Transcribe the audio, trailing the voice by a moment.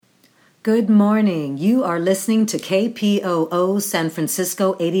Good morning. You are listening to KPOO San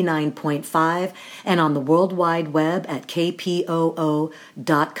Francisco 89.5 and on the World Wide Web at kpoo.com.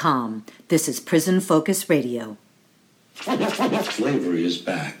 This is Prison Focus Radio. Slavery is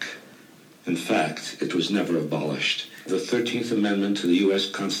back. In fact, it was never abolished. The 13th Amendment to the U.S.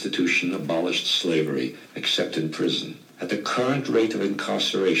 Constitution abolished slavery, except in prison. At the current rate of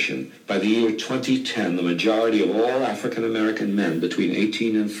incarceration, by the year 2010, the majority of all African American men between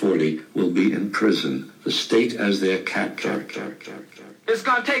 18 and 40 will be in prison, the state as their captor. It's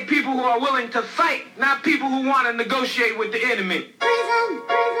going to take people who are willing to fight, not people who want to negotiate with the enemy. Prison.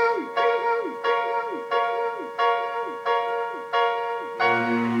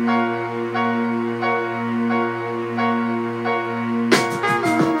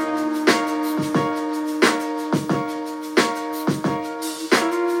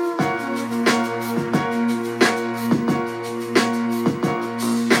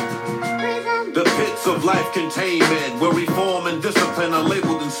 Life containment, where reform and discipline are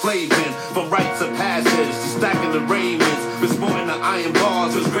labeled enslavement. From rites of passage to stacking the raiments, sporting the iron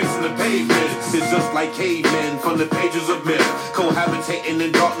bars, just gracing the pavement. It's just like cavemen from the pages of myth, cohabitating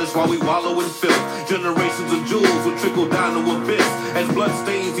in darkness while we wallow in filth. Generations of jewels will trickle down to abyss as blood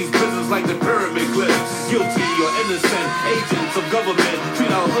stains these prisons like the pyramid glyphs. Guilty or innocent agents of government treat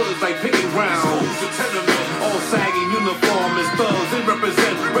our hoods like picking ground. Schools to tenement, all sagging uniform as thugs. They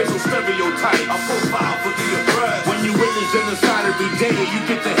represent racial stereotypes. A profile for the oppressed. When you witness genocide every day, you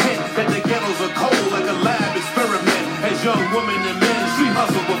get the hint that the ghettos are cold like a lab experiment. As young women and men street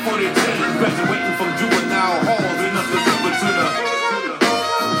hustle before they 10, graduating from juvenile halls, enough to remember to the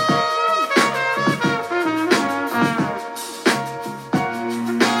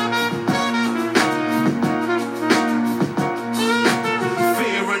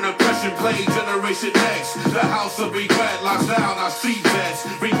play Generation X. The house of regret locks down our street vets.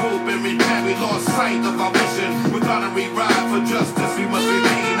 Regroup and repent, we lost sight of our mission. Without a ride for justice, we must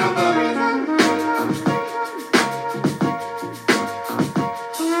remain on the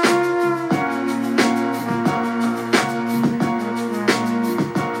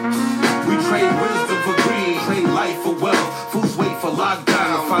we trade wisdom for greed, trade life for wealth. Fools wait for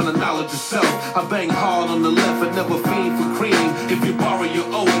lockdown, find the knowledge of self. I bang hard on the left and never fiend for cream. If you borrow, you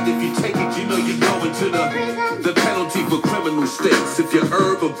owe it. If you take it, you know you're going to the penalty for criminal stakes. If you're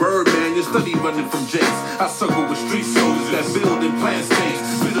herb or bird, man, you study running from jakes. I circle with street soldiers that build and plant stakes.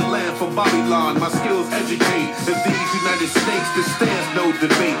 Be the land for Babylon, my skills educate. In these United States, there stands no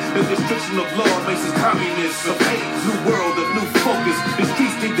debate. The restriction of law makes us communists of hate. New world, a new focus. The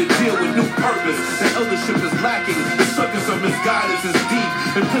streets need to deal with new purpose. The eldership is lacking. The circus of misguidance is deep.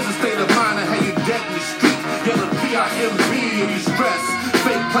 In prison state of mind, I have you dead in the street. Yelling PIMB and you stress.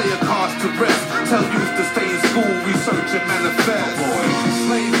 Fake player cards to rest. Tell youth to stay in school, research and manifest.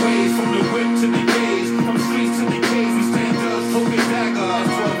 Slave ways from the whip to the gaze. From streets to the caves, we stand judge, poking dagger.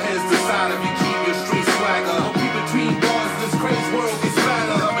 12 heads decide if you keep your street swagger. Don't be between bars, this crazy world gets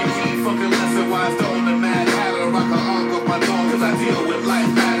fatter. I'm a key fucking lesson, wise don't the mad hatter. Rock a hog up my dog, cause I deal with life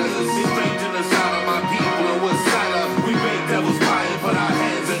matters. It's strange in the side of my people and what's sadder. We make devils pie and put our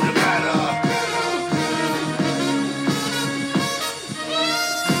hands in the batter.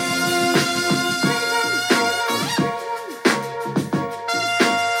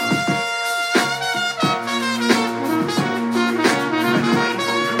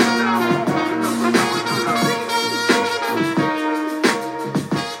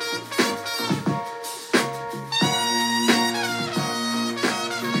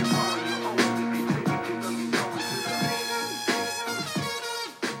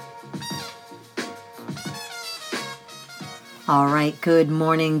 All right, good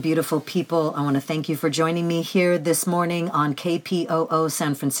morning, beautiful people. I want to thank you for joining me here this morning on KPOO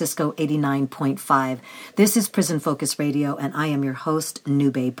San Francisco 89.5. This is Prison Focus Radio, and I am your host,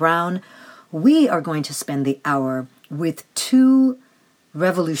 Nube Brown. We are going to spend the hour with two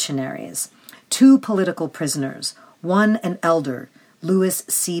revolutionaries, two political prisoners, one an elder, Lewis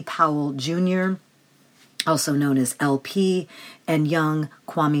C. Powell Jr., also known as LP, and young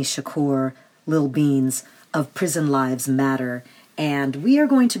Kwame Shakur, Lil Beans, of Prison Lives Matter. And we are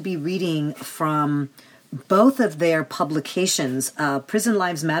going to be reading from both of their publications. Prison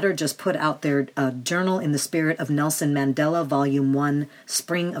Lives Matter just put out their Journal in the Spirit of Nelson Mandela, Volume 1,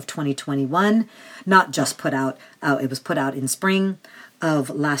 spring of 2021. Not just put out, it was put out in spring of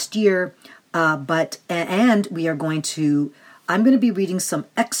last year. And we are going to, I'm going to be reading some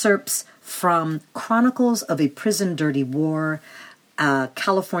excerpts from Chronicles of a Prison Dirty War,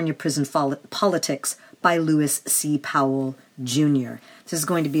 California Prison Politics by Lewis C. Powell Jr. This is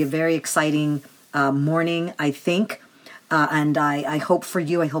going to be a very exciting morning, I think. And I hope for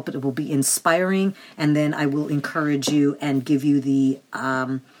you, I hope it will be inspiring, and then I will encourage you and give you the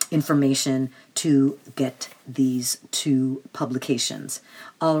information to get these 2 publications.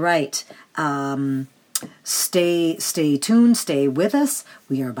 All right. Stay tuned, stay with us.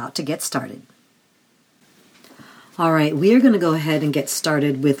 We are about to get started. All right, we are going to go ahead and get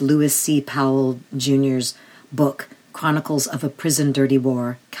started with Lewis C. Powell Jr.'s book, Chronicles of a Prison Dirty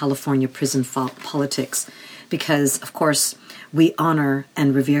War, California Prison Politics, because, of course, we honor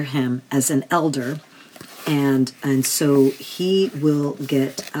and revere him as an elder, and so he will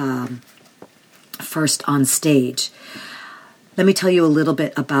get first on stage. Let me tell you a little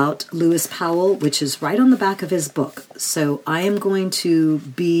bit about Lewis Powell, which is right on the back of his book. So I am going to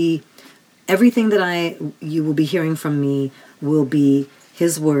be, everything that you will be hearing from me will be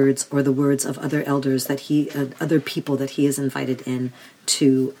his words or the words of other elders that other people that he has invited in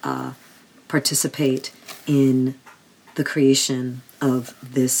to participate in the creation of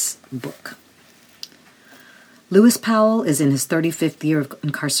this book. Lewis Powell is in his 35th year of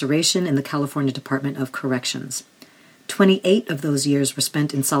incarceration in the California Department of Corrections. 28 of those years were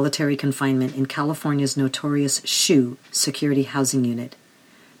spent in solitary confinement in California's notorious SHU Security Housing Unit.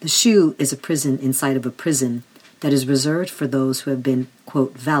 The SHU is a prison inside of a prison that is reserved for those who have been,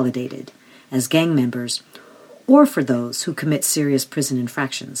 quote, validated as gang members, or for those who commit serious prison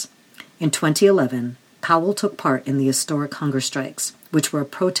infractions. In 2011, Powell took part in the historic hunger strikes, which were a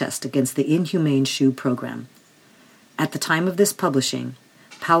protest against the inhumane SHU program. At the time of this publishing,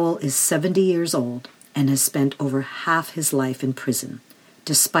 Powell is 70 years old and has spent over half his life in prison,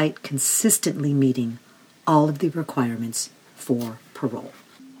 despite consistently meeting all of the requirements for parole.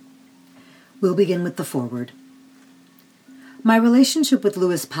 We'll begin with the foreword. My relationship with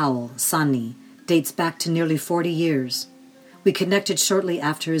Lewis Powell, Sonny, dates back to nearly 40 years. We connected shortly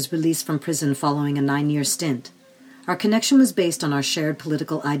after his release from prison following a 9-year stint. Our connection was based on our shared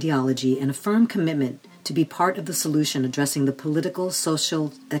political ideology and a firm commitment to be part of the solution addressing the political,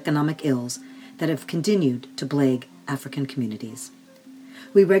 social, economic ills that have continued to plague African communities.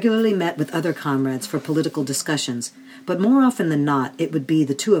 We regularly met with other comrades for political discussions, but more often than not, it would be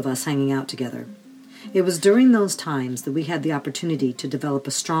the 2 of us hanging out together. It was during those times that we had the opportunity to develop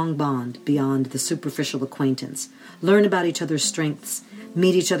a strong bond beyond the superficial acquaintance, learn about each other's strengths,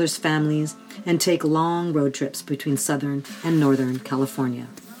 meet each other's families, and take long road trips between Southern and Northern California.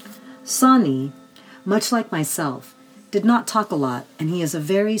 Sonny, much like myself, did not talk a lot, and he is a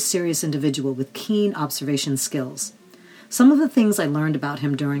very serious individual with keen observation skills. Some of the things I learned about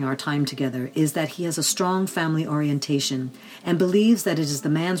him during our time together is that he has a strong family orientation and believes that it is the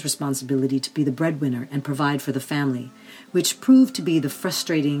man's responsibility to be the breadwinner and provide for the family, which proved to be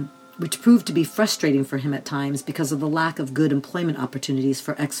frustrating for him at times because of the lack of good employment opportunities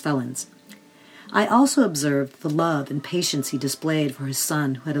for ex-felons. I also observed the love and patience he displayed for his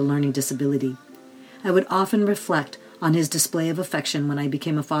son who had a learning disability. I would often reflect on his display of affection when I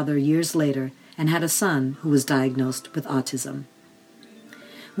became a father years later and had a son who was diagnosed with autism.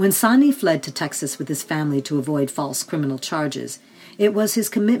 When Sonny fled to Texas with his family to avoid false criminal charges, it was his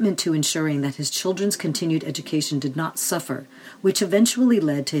commitment to ensuring that his children's continued education did not suffer, which eventually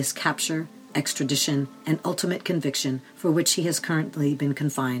led to his capture, extradition, and ultimate conviction, for which he has currently been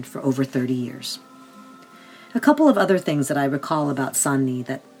confined for over 30 years. A couple of other things that I recall about Sonny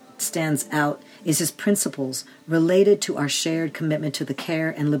that stands out is his principles related to our shared commitment to the care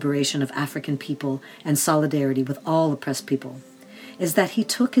and liberation of African people and solidarity with all oppressed people, is that he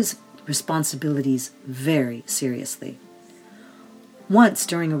took his responsibilities very seriously. Once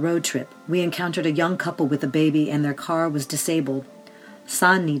during a road trip, we encountered a young couple with a baby and their car was disabled.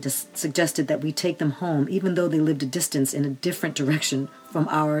 Sonny suggested that we take them home even though they lived a distance in a different direction from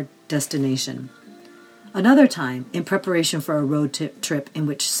our destination. Another time, in preparation for a road trip in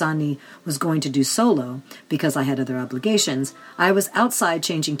which Sonny was going to do solo, because I had other obligations, I was outside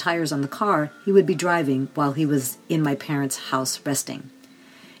changing tires on the car he would be driving while he was in my parents' house resting.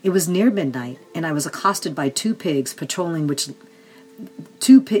 It was near midnight, and I was accosted by two pigs patrolling, which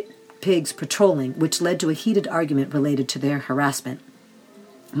led to a heated argument related to their harassment.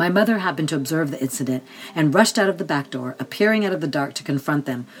 My mother happened to observe the incident and rushed out of the back door, appearing out of the dark to confront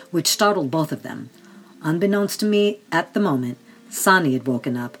them, which startled both of them. Unbeknownst to me at the moment, Sonny had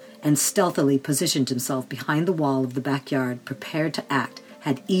woken up and stealthily positioned himself behind the wall of the backyard, prepared to act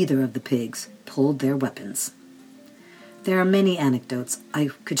had either of the pigs pulled their weapons. There are many anecdotes I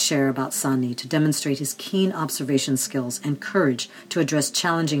could share about Sonny to demonstrate his keen observation skills and courage to address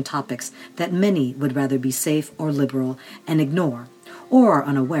challenging topics that many would rather be safe or liberal and ignore or are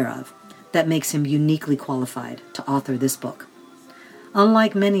unaware of, that makes him uniquely qualified to author this book.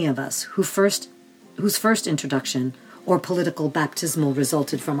 Unlike many of us whose first introduction or political baptismal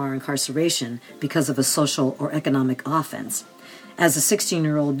resulted from our incarceration because of a social or economic offense. As a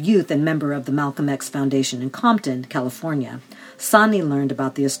 16-year-old youth and member of the Malcolm X Foundation in Compton, California, Sani learned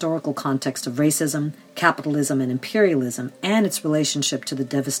about the historical context of racism, capitalism, and imperialism, and its relationship to the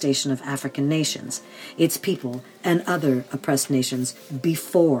devastation of African nations, its people, and other oppressed nations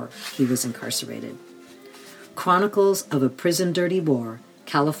before he was incarcerated. Chronicles of a Prison Dirty War,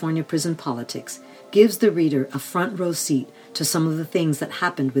 California Prison Politics, gives the reader a front-row seat to some of the things that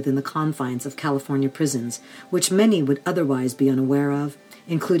happened within the confines of California prisons, which many would otherwise be unaware of,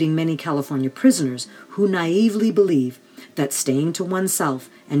 including many California prisoners who naively believe that staying to oneself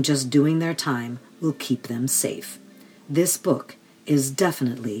and just doing their time will keep them safe. This book is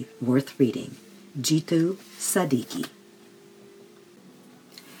definitely worth reading. Jitu Siddiqui.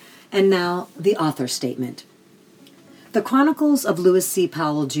 And now, the author statement. The Chronicles of Lewis C.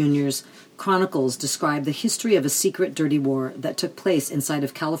 Powell Jr.'s Chronicles describe the history of a secret dirty war that took place inside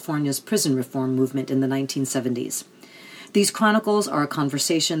of California's prison reform movement in the 1970s. These chronicles are a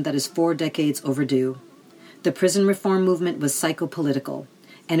conversation that is 4 decades overdue. The prison reform movement was psychopolitical,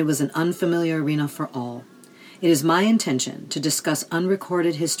 and it was an unfamiliar arena for all. It is my intention to discuss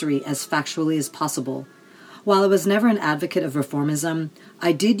unrecorded history as factually as possible. While I was never an advocate of reformism,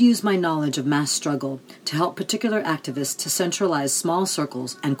 I did use my knowledge of mass struggle to help particular activists to centralize small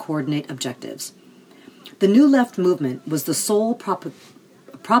circles and coordinate objectives. The New Left movement was the sole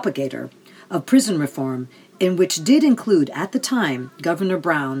propagator of prison reform, in which did include, at the time, Governor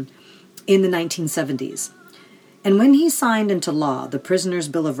Brown in the 1970s. And when he signed into law the Prisoner's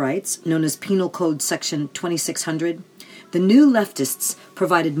Bill of Rights, known as Penal Code Section 2600, the New Leftists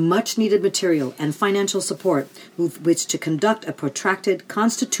provided much-needed material and financial support with which to conduct a protracted,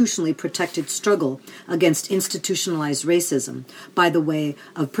 constitutionally protected struggle against institutionalized racism by the way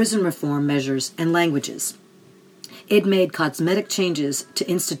of prison reform measures and languages. It made cosmetic changes to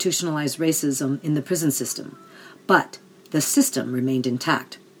institutionalized racism in the prison system, but the system remained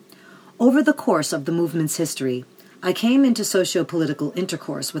intact. Over the course of the movement's history, I came into socio-political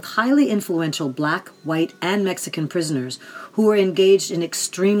intercourse with highly influential Black, white, and Mexican prisoners who were engaged in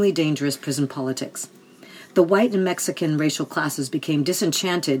extremely dangerous prison politics. The white and Mexican racial classes became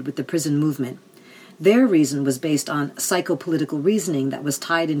disenchanted with the prison movement. Their reason was based on psychopolitical reasoning that was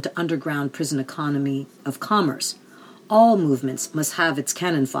tied into underground prison economy of commerce. All movements must have its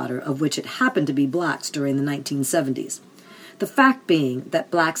cannon fodder, of which it happened to be blacks during the 1970s. The fact being that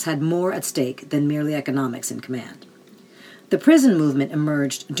blacks had more at stake than merely economics in command. The prison movement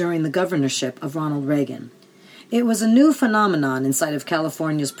emerged during the governorship of Ronald Reagan. It was a new phenomenon inside of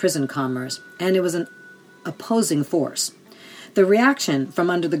California's prison commerce, and it was an opposing force. The reaction from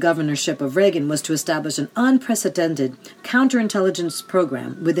under the governorship of Reagan was to establish an unprecedented counterintelligence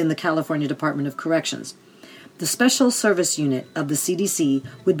program within the California Department of Corrections. The Special Service Unit of the CDC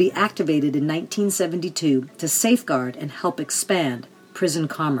would be activated in 1972 to safeguard and help expand prison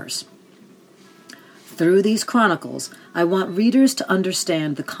commerce. Through these chronicles, I want readers to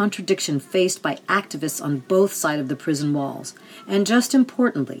understand the contradiction faced by activists on both sides of the prison walls. And just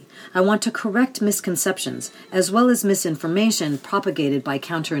importantly, I want to correct misconceptions as well as misinformation propagated by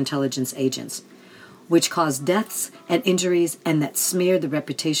counterintelligence agents, which caused deaths and injuries and that smeared the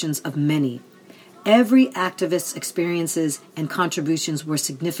reputations of many. Every activist's experiences and contributions were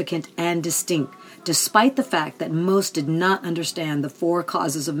significant and distinct, despite the fact that most did not understand the 4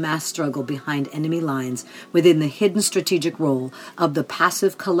 causes of mass struggle behind enemy lines within the hidden strategic role of the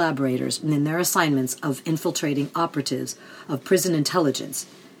passive collaborators in their assignments of infiltrating operatives of prison intelligence.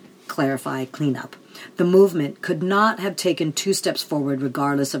 Clarify, cleanup. The movement could not have taken 2 steps forward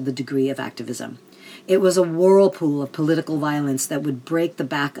regardless of the degree of activism. It was a whirlpool of political violence that would break the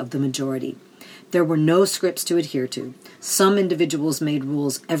back of the majority. There were no scripts to adhere to. Some individuals made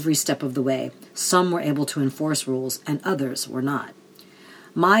rules every step of the way. Some were able to enforce rules, and others were not.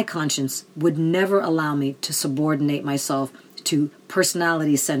 My conscience would never allow me to subordinate myself to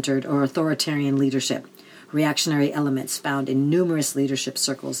personality-centered or authoritarian leadership, reactionary elements found in numerous leadership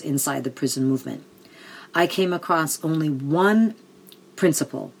circles inside the prison movement. I came across only one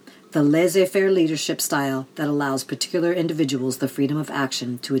principle, the laissez-faire leadership style that allows particular individuals the freedom of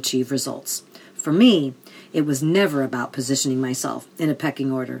action to achieve results. For me, it was never about positioning myself in a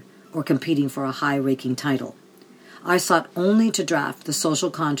pecking order or competing for a high-ranking title. I sought only to draft the social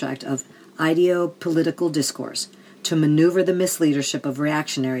contract of ideo-political discourse, to maneuver the misleadership of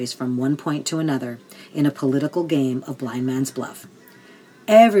reactionaries from one point to another in a political game of blind man's bluff.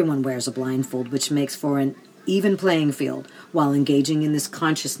 Everyone wears a blindfold, which makes for an even playing field while engaging in this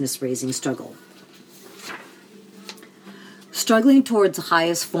consciousness-raising struggle. Struggling towards the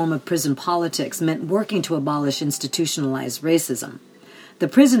highest form of prison politics meant working to abolish institutionalized racism. The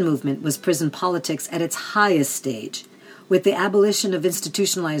prison movement was prison politics at its highest stage. With the abolition of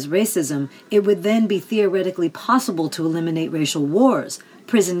institutionalized racism, it would then be theoretically possible to eliminate racial wars,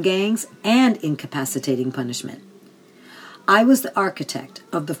 prison gangs, and incapacitating punishment. I was the architect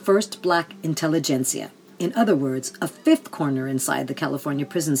of the first black intelligentsia, in other words, a fifth corner inside the California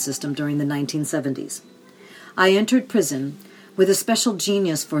prison system during the 1970s. I entered prison with a special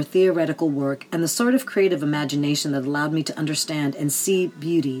genius for theoretical work and the sort of creative imagination that allowed me to understand and see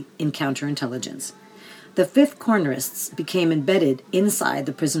beauty in counterintelligence. The Fifth Cornerists became embedded inside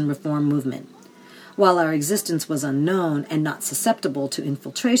the prison reform movement. While our existence was unknown and not susceptible to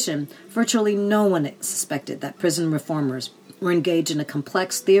infiltration, virtually no one suspected that prison reformers were engaged in a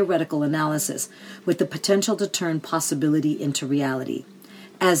complex theoretical analysis with the potential to turn possibility into reality,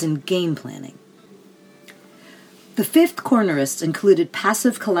 as in game planning. The Fifth Cornerists included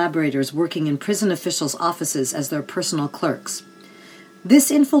passive collaborators working in prison officials' offices as their personal clerks. This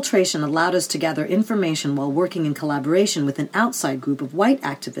infiltration allowed us to gather information while working in collaboration with an outside group of white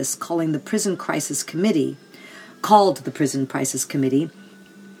activists called the Prison Crisis Committee,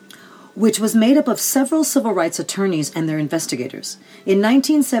 which was made up of several civil rights attorneys and their investigators. In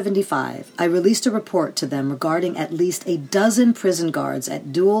 1975, I released a report to them regarding at least a dozen prison guards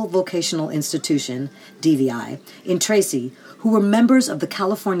at Dual Vocational Institution, DVI, in Tracy, who were members of the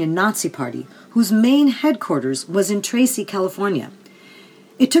California Nazi Party, whose main headquarters was in Tracy, California.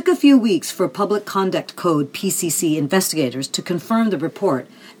 It took a few weeks for Public Conduct Code PCC investigators to confirm the report,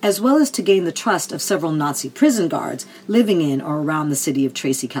 as well as to gain the trust of several Nazi prison guards living in or around the city of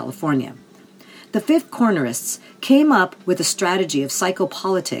Tracy, California. The Fifth Cornerists came up with a strategy of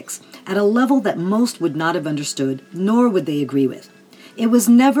psychopolitics at a level that most would not have understood, nor would they agree with. It was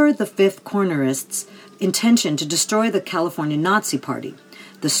never the Fifth Cornerists' intention to destroy the California Nazi Party.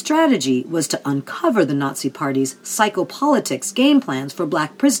 The strategy was to uncover the Nazi Party's psychopolitics game plans for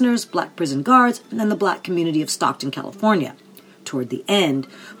black prisoners, black prison guards, and the black community of Stockton, California. Toward the end,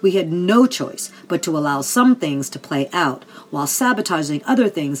 we had no choice but to allow some things to play out while sabotaging other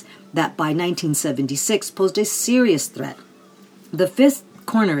things that by 1976 posed a serious threat. The Fifth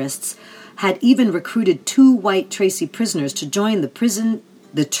Cornerists had even recruited 2 white Tracy prisoners to join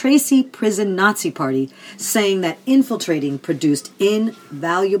the Tracy Prison Nazi Party, saying that infiltrating produced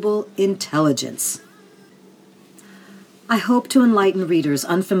invaluable intelligence. I hope to enlighten readers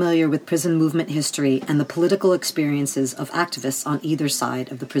unfamiliar with prison movement history and the political experiences of activists on either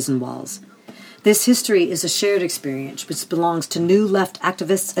side of the prison walls. This history is a shared experience which belongs to New Left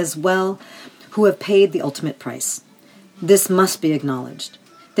activists as well, who have paid the ultimate price. This must be acknowledged.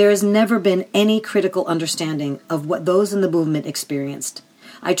 There has never been any critical understanding of what those in the movement experienced.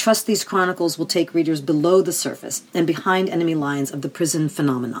 I trust these chronicles will take readers below the surface and behind enemy lines of the prison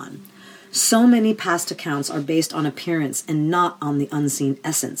phenomenon. So many past accounts are based on appearance and not on the unseen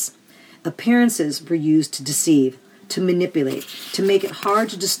essence. Appearances were used to deceive, to manipulate, to make it hard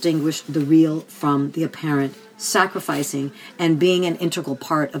to distinguish the real from the apparent, sacrificing and being an integral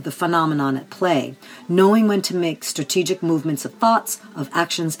part of the phenomenon at play, knowing when to make strategic movements of thoughts, of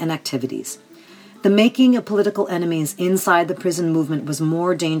actions, and activities. The making of political enemies inside the prison movement was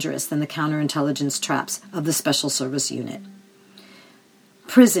more dangerous than the counterintelligence traps of the Special Service Unit.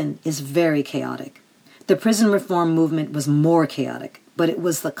 Prison is very chaotic. The prison reform movement was more chaotic, but it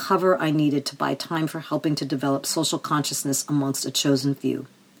was the cover I needed to buy time for helping to develop social consciousness amongst a chosen few.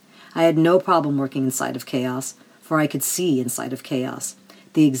 I had no problem working inside of chaos, for I could see inside of chaos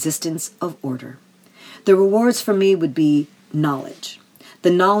the existence of order. The rewards for me would be knowledge. The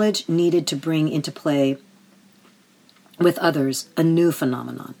knowledge needed to bring into play with others a new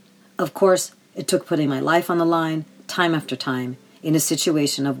phenomenon. Of course, it took putting my life on the line, time after time, in a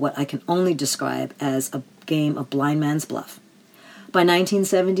situation of what I can only describe as a game of blind man's bluff. By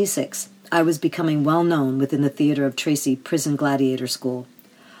 1976, I was becoming well known within the theater of Tracy Prison Gladiator School.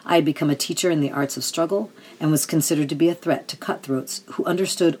 I had become a teacher in the arts of struggle and was considered to be a threat to cutthroats who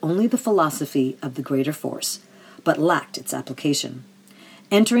understood only the philosophy of the greater force, but lacked its application.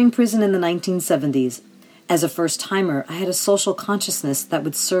 Entering prison in the 1970s, as a first-timer, I had a social consciousness that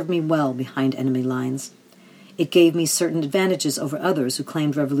would serve me well behind enemy lines. It gave me certain advantages over others who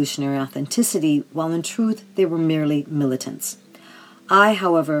claimed revolutionary authenticity, while in truth they were merely militants. I,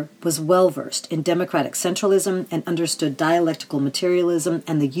 however, was well-versed in democratic centralism and understood dialectical materialism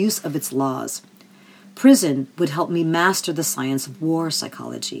and the use of its laws. Prison would help me master the science of war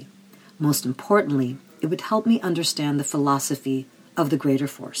psychology. Most importantly, it would help me understand the philosophy of the greater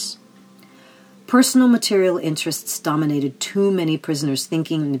force. Personal material interests dominated too many prisoners'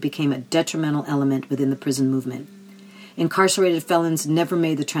 thinking and it became a detrimental element within the prison movement. Incarcerated felons never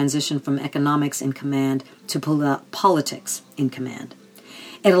made the transition from economics in command to politics in command.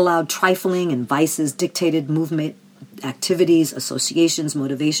 It allowed trifling and vices dictated movement activities, associations,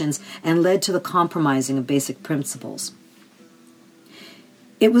 motivations, and led to the compromising of basic principles.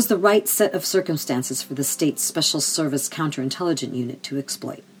 It was the right set of circumstances for the state's Special Service Counterintelligence Unit to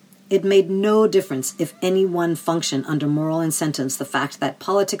exploit. It made no difference if any one functioned under moral incentives the fact that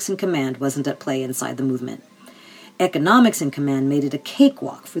politics in command wasn't at play inside the movement. Economics in command made it a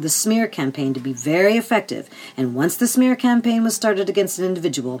cakewalk for the smear campaign to be very effective, and once the smear campaign was started against an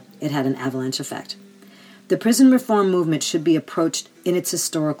individual, it had an avalanche effect. The prison reform movement should be approached in its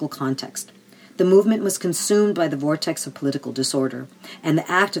historical context. The movement was consumed by the vortex of political disorder, and the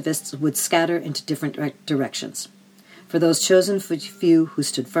activists would scatter into different directions. For those chosen few who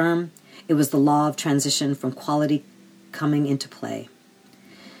stood firm, it was the law of transition from quality coming into play.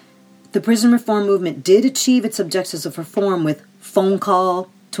 The prison reform movement did achieve its objectives of reform with phone call,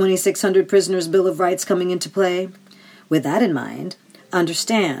 2,600 prisoners' Bill of Rights coming into play. With that in mind,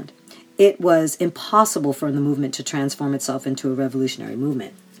 understand it was impossible for the movement to transform itself into a revolutionary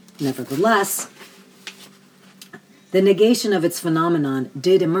movement. Nevertheless, the negation of its phenomenon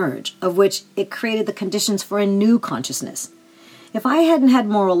did emerge, of which it created the conditions for a new consciousness. If I hadn't had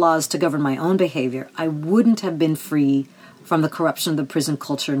moral laws to govern my own behavior, I wouldn't have been free from the corruption of the prison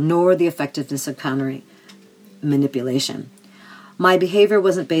culture nor the effectiveness of countering manipulation. My behavior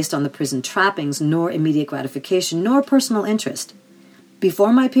wasn't based on the prison trappings, nor immediate gratification, nor personal interest.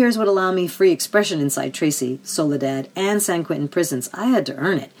 Before my peers would allow me free expression inside Tracy, Soledad, and San Quentin prisons, I had to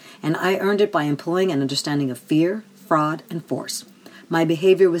earn it, and I earned it by employing an understanding of fear, fraud, and force. My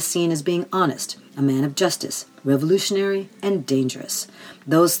behavior was seen as being honest, a man of justice, revolutionary, and dangerous.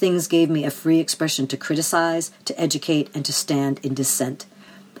 Those things gave me a free expression to criticize, to educate, and to stand in dissent.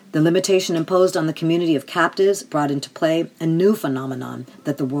 The limitation imposed on the community of captives brought into play a new phenomenon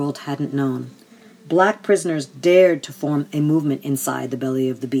that the world hadn't known. Black prisoners dared to form a movement inside the belly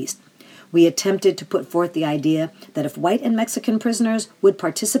of the beast. We attempted to put forth the idea that if white and Mexican prisoners would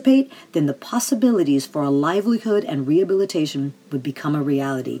participate, then the possibilities for a livelihood and rehabilitation would become a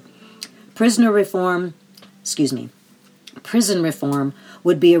reality. Prison reform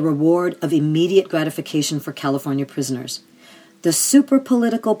would be a reward of immediate gratification for California prisoners. The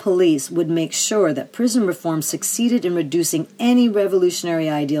super-political police would make sure that prison reform succeeded in reducing any revolutionary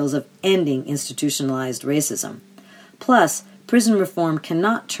ideals of ending institutionalized racism. Plus, prison reform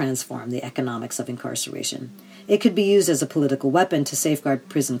cannot transform the economics of incarceration. It could be used as a political weapon to safeguard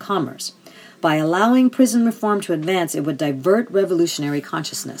prison commerce. By allowing prison reform to advance, it would divert revolutionary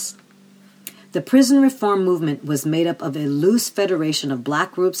consciousness. The prison reform movement was made up of a loose federation of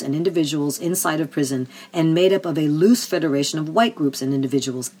black groups and individuals inside of prison and made up of a loose federation of white groups and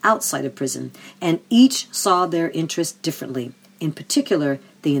individuals outside of prison, and each saw their interests differently, in particular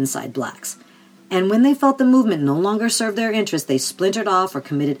the inside blacks. And when they felt the movement no longer served their interests, they splintered off or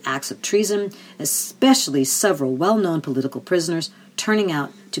committed acts of treason, especially several well-known political prisoners, turning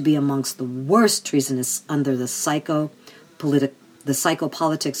out to be amongst the worst treasonous under the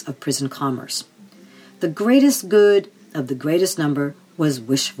psychopolitics of prison commerce. The greatest good of the greatest number was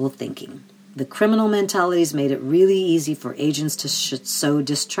wishful thinking. The criminal mentalities made it really easy for agents to sow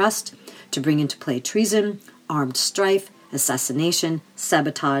distrust, to bring into play treason, armed strife, assassination,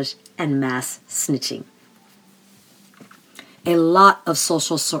 sabotage, and mass snitching. A lot of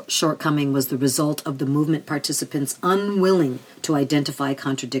social shortcoming was the result of the movement participants unwilling to identify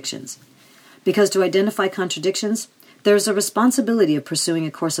contradictions. Because to identify contradictions, there's a responsibility of pursuing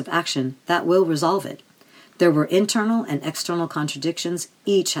a course of action that will resolve it. There were internal and external contradictions,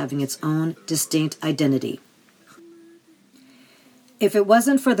 each having its own distinct identity. If it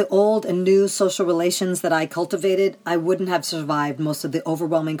wasn't for the old and new social relations that I cultivated, I wouldn't have survived most of the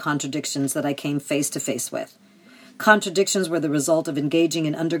overwhelming contradictions that I came face to face with. Contradictions were the result of engaging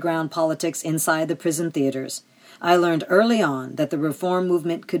in underground politics inside the prison theaters. I learned early on that the reform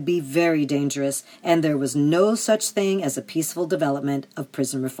movement could be very dangerous, and there was no such thing as a peaceful development of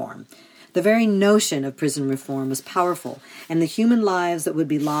prison reform. The very notion of prison reform was powerful, and the human lives that would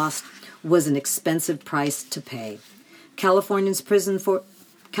be lost was an expensive price to pay. California's prison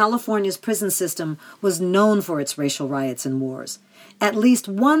system was known for its racial riots and wars. At least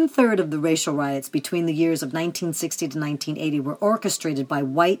 1/3 of the racial riots between the years of 1960 to 1980 were orchestrated by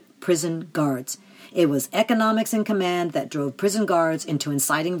white prison guards. It was economics in command that drove prison guards into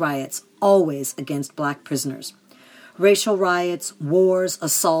inciting riots, always against black prisoners. Racial riots, wars,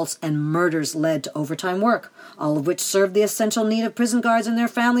 assaults, and murders led to overtime work, all of which served the essential need of prison guards and their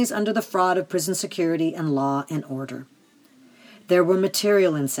families under the fraud of prison security and law and order. There were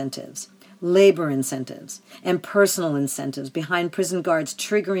material incentives. labor incentives, and personal incentives behind prison guards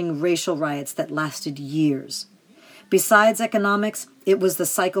triggering racial riots that lasted years. Besides economics, it was the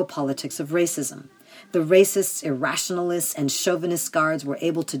psychopolitics of racism. The racists, irrationalists, and chauvinist guards were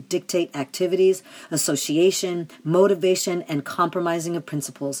able to dictate activities, association, motivation, and compromising of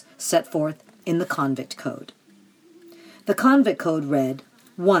principles set forth in the Convict Code. The Convict Code read,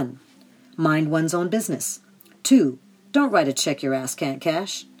 1. Mind one's own business. 2. Don't write a check your ass can't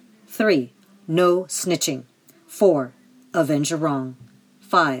cash. 3. No snitching. 4. Avenge your wrong.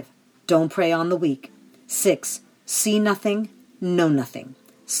 5. Don't prey on the weak. 6. See nothing, know nothing.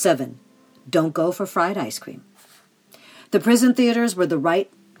 7. Don't go for fried ice cream. The prison theaters were the right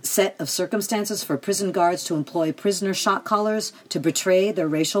set of circumstances for prison guards to employ prisoner shot callers to betray their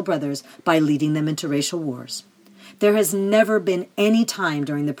racial brothers by leading them into racial wars. There has never been any time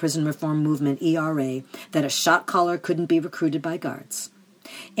during the prison reform movement, ERA, that a shot caller couldn't be recruited by guards.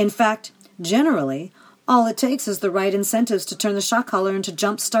 In fact, generally, all it takes is the right incentives to turn the shot caller into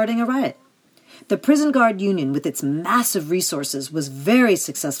jump-starting a riot. The Prison Guard Union, with its massive resources, was very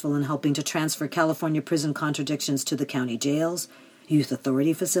successful in helping to transfer California prison contradictions to the county jails, youth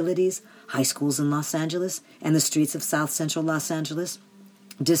authority facilities, high schools in Los Angeles, and the streets of South Central Los Angeles,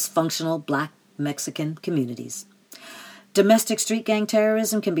 dysfunctional Black Mexican communities. Domestic street gang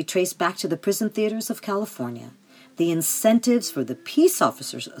terrorism can be traced back to the prison theaters of California. The incentives for the Peace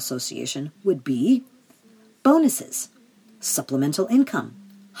Officers Association would be bonuses, supplemental income,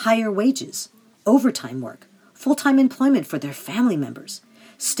 higher wages, overtime work, full-time employment for their family members,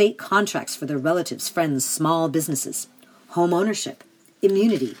 state contracts for their relatives, friends, small businesses, home ownership,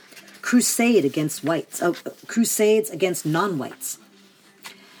 immunity, crusades against non-whites.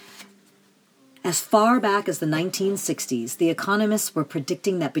 As far back as the 1960s, the economists were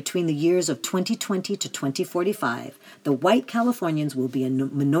predicting that between the years of 2020 to 2045, the white Californians will be a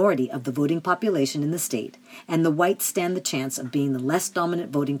minority of the voting population in the state, and the whites stand the chance of being the less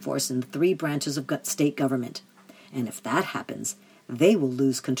dominant voting force in the three branches of state government. And if that happens, they will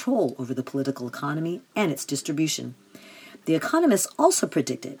lose control over the political economy and its distribution. The economists also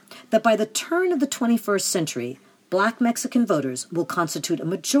predicted that by the turn of the 21st century, Black Mexican voters will constitute a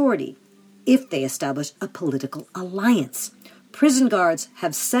majority if they establish a political alliance. Prison guards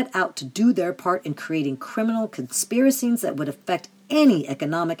have set out to do their part in creating criminal conspiracies that would affect any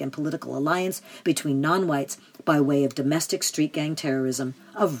economic and political alliance between non-whites by way of domestic street gang terrorism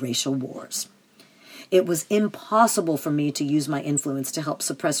of racial wars. It was impossible for me to use my influence to help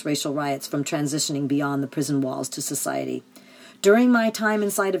suppress racial riots from transitioning beyond the prison walls to society. During my time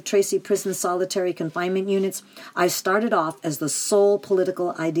inside of Tracy Prison solitary confinement units, I started off as the sole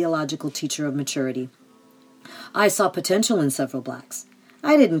political ideological teacher of maturity. I saw potential in several blacks.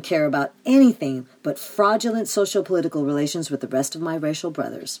 I didn't care about anything but fraudulent socio-political relations with the rest of my racial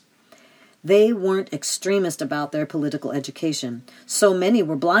brothers. They weren't extremist about their political education. So many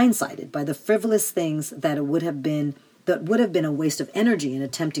were blindsided by the frivolous things that would have been a waste of energy in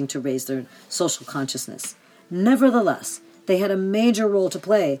attempting to raise their social consciousness. Nevertheless, they had a major role to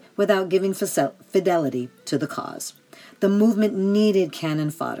play without giving fidelity to the cause. The movement needed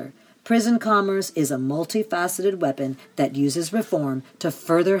cannon fodder. Prison commerce is a multifaceted weapon that uses reform to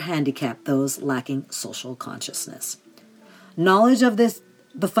further handicap those lacking social consciousness. Knowledge of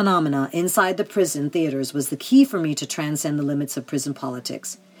the phenomena inside the prison theaters was the key for me to transcend the limits of prison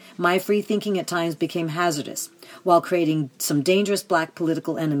politics. My free thinking at times became hazardous, while creating some dangerous black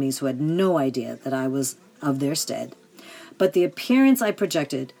political enemies who had no idea that I was of their stead. But the appearance I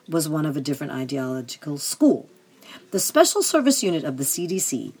projected was one of a different ideological school. The Special Service Unit of the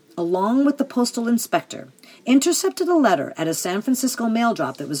CDC, along with the Postal Inspector, intercepted a letter at a San Francisco mail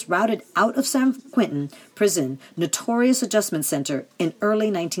drop that was routed out of San Quentin Prison Notorious Adjustment Center in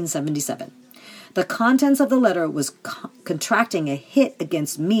early 1977. The contents of the letter was contracting a hit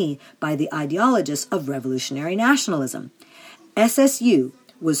against me by the ideologists of revolutionary nationalism. SSU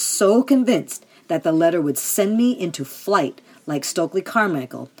was so convinced that the letter would send me into flight like Stokely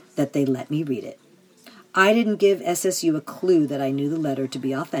Carmichael that they let me read it. I didn't give SSU a clue that I knew the letter to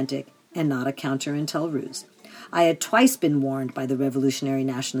be authentic and not a counter-intel ruse. I had twice been warned by the revolutionary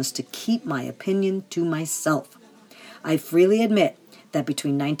nationalists to keep my opinion to myself. I freely admit that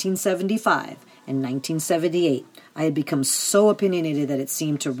between 1975 and 1978, I had become so opinionated that it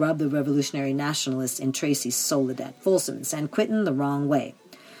seemed to rub the revolutionary nationalists in Tracy, Soledad, Folsom, and San Quentin the wrong way.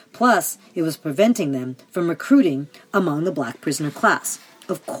 Plus, it was preventing them from recruiting among the black prisoner class.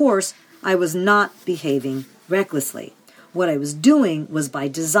 Of course, I was not behaving recklessly. What I was doing was by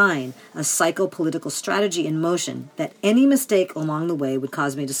design a psychopolitical strategy in motion that any mistake along the way would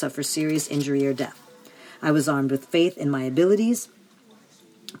cause me to suffer serious injury or death. I was armed with faith in my abilities.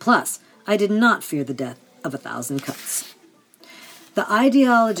 Plus, I did not fear the death of 1,000 cuts. The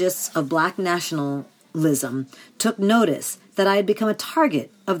ideologists of black nationalism took notice that I had become a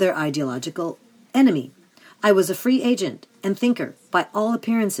target of their ideological enemy. I was a free agent and thinker, by all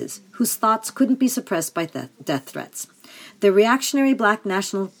appearances, whose thoughts couldn't be suppressed by death threats. The reactionary black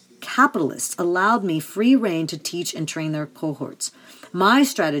national capitalists allowed me free rein to teach and train their cohorts. My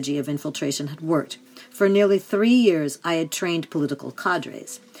strategy of infiltration had worked. For nearly 3 years, I had trained political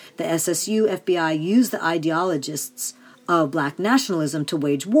cadres. The SSU FBI used the ideologists of black nationalism to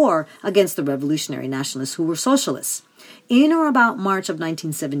wage war against the revolutionary nationalists who were socialists. In or about March of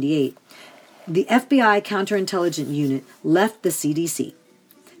 1978, the FBI counterintelligence unit left the CDC.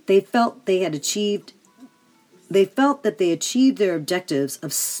 They felt that they achieved their objectives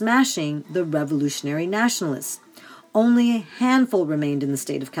of smashing the revolutionary nationalists. Only a handful remained in the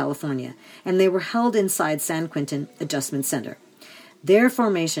state of California, and they were held inside San Quentin Adjustment Center. Their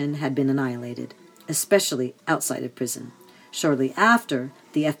formation had been annihilated, especially outside of prison. Shortly after,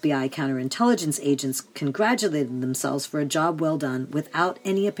 the FBI counterintelligence agents congratulated themselves for a job well done without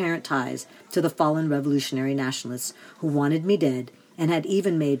any apparent ties to the fallen revolutionary nationalists who wanted me dead and had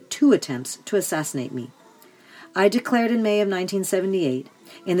even made 2 attempts to assassinate me. I declared in May of 1978,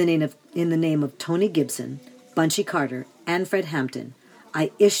 in the name of Tony Gibson, Bunchy Carter, and Fred Hampton,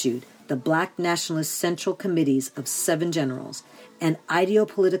 I issued the Black Nationalist Central Committees of 7 generals an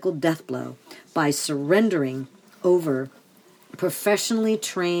ideopolitical death blow by surrendering over professionally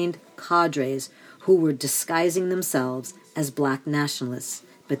trained cadres who were disguising themselves as black nationalists,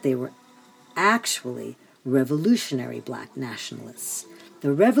 but they were actually revolutionary black nationalists.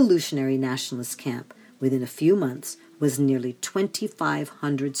 The revolutionary nationalist camp, within a few months, was nearly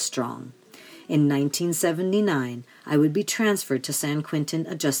 2,500 strong. In 1979, I would be transferred to San Quentin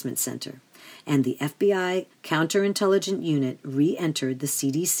Adjustment Center, and the FBI counterintelligence unit re-entered the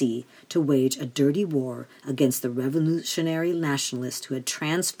CDC to wage a dirty war against the revolutionary nationalists who had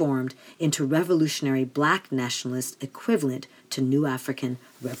transformed into revolutionary black nationalists equivalent to New African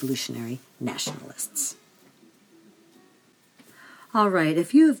revolutionary nationalists. All right,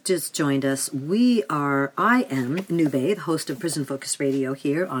 if you've just joined us, I am Nube, the host of Prison Focus Radio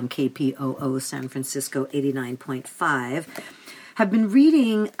here on KPOO San Francisco 89.5, have been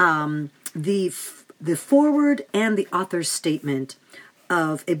reading the foreword and the author's statement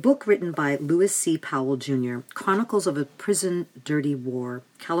of a book written by Lewis C. Powell, Jr., Chronicles of a Prison Dirty War,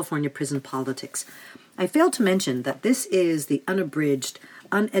 California Prison Politics. I failed to mention that this is the unabridged,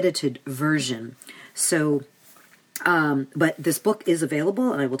 unedited version. But this book is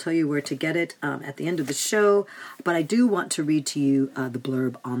available, and I will tell you where to get it at the end of the show. But I do want to read to you the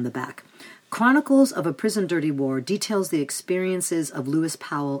blurb on the back. Chronicles of a Prison Dirty War details the experiences of Lewis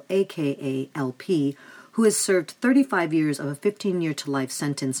Powell, a.k.a. LP, who has served 35 years of a 15-year-to-life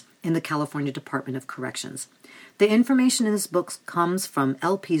sentence in the California Department of Corrections. The information in this book comes from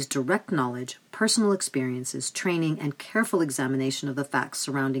LP's direct knowledge, personal experiences, training, and careful examination of the facts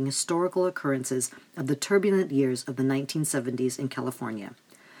surrounding historical occurrences of the turbulent years of the 1970s in California.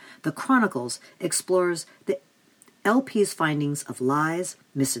 The Chronicles explores the LP's findings of lies,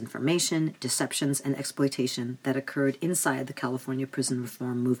 misinformation, deceptions, and exploitation that occurred inside the California prison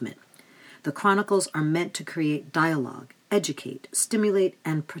reform movement. The Chronicles are meant to create dialogue, educate, stimulate,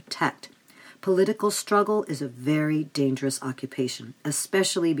 and protect. Political struggle is a very dangerous occupation,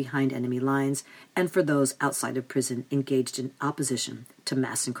 especially behind enemy lines and for those outside of prison engaged in opposition to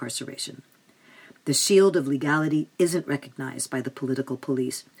mass incarceration. The shield of legality isn't recognized by the political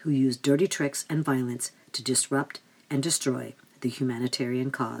police who use dirty tricks and violence to disrupt and destroy the humanitarian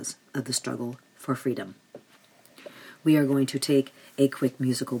cause of the struggle for freedom. We are going to take a quick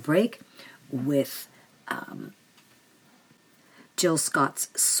musical break with Jill Scott's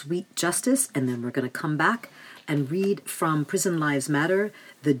Sweet Justice, and then we're going to come back and read from Prison Lives Matter,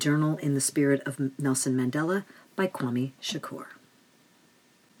 the Journal in the Spirit of Nelson Mandela by Kwame Shakur.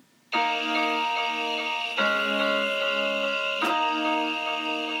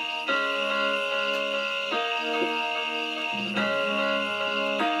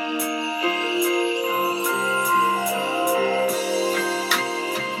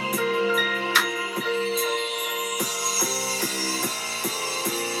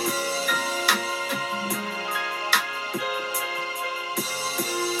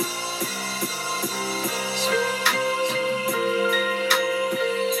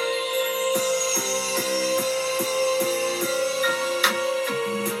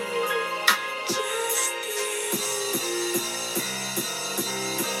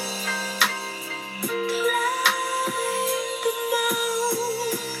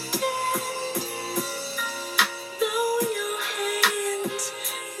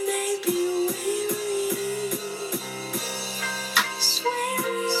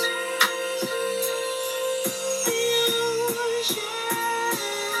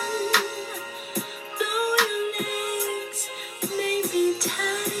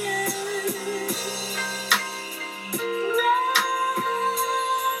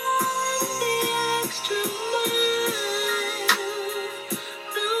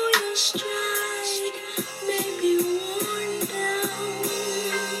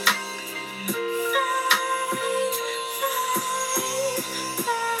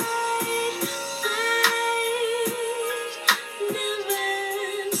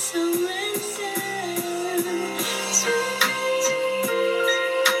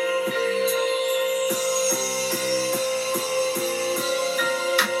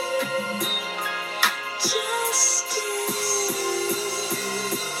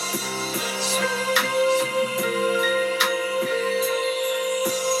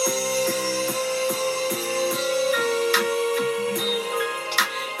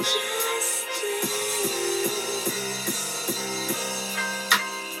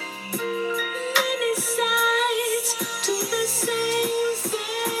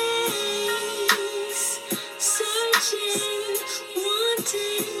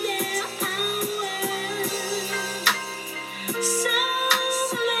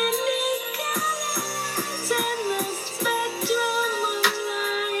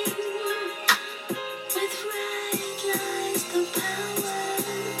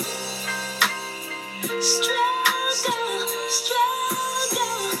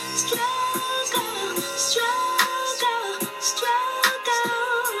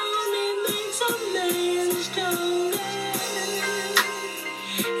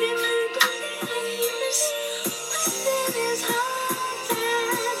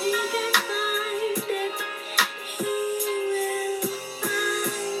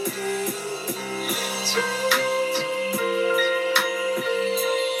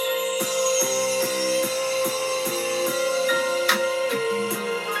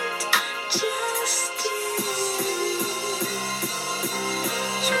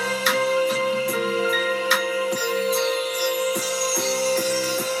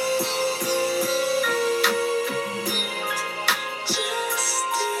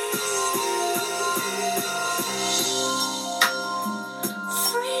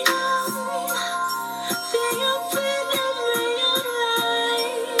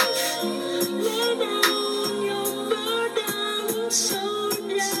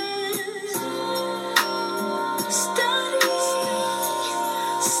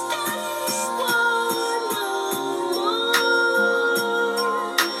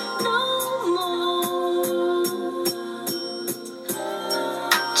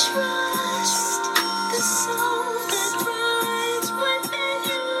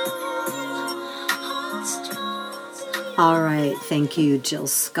 All right, thank you, Jill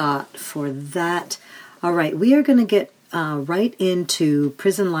Scott, for that. All right, we are going to get right into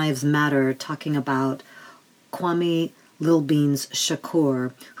Prison Lives Matter, talking about Kwame Lil Beans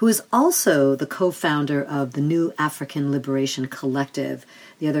Shakur, who is also the co-founder of the New African Liberation Collective.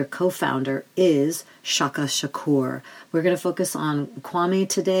 The other co-founder is Shaka Shakur. We're going to focus on Kwame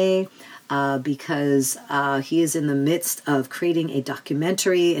today because he is in the midst of creating a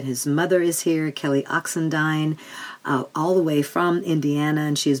documentary, and his mother is here, Kelly Oxendine, all the way from Indiana,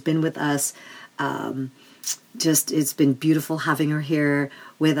 and she has been with us. It's been beautiful having her here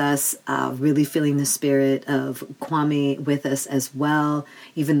with us, really feeling the spirit of Kwame with us as well,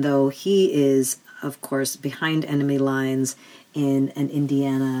 even though he is, of course, behind enemy lines in an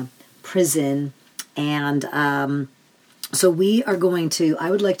Indiana prison. And so I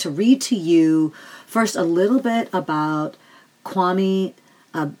would like to read to you first a little bit about Kwame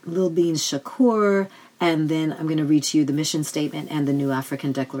Lil Beans Shakur, and then I'm going to read to you the mission statement and the New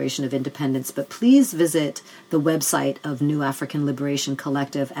African Declaration of Independence. But please visit the website of New African Liberation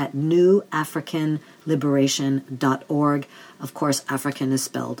Collective at newafricanliberation.org. Of course, African is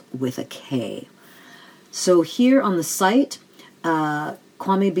spelled with a K. So here on the site,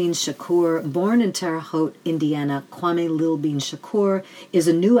 Kwame Beans Shakur, born in Terre Haute, Indiana, Kwame Lil Beans Shakur is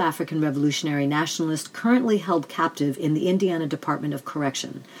a New African revolutionary nationalist currently held captive in the Indiana Department of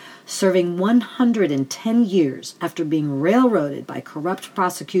Correction. Serving 110 years after being railroaded by corrupt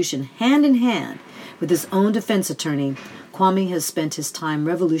prosecution hand in hand with his own defense attorney, Kwame has spent his time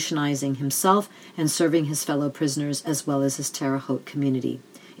revolutionizing himself and serving his fellow prisoners as well as his Terre Haute community.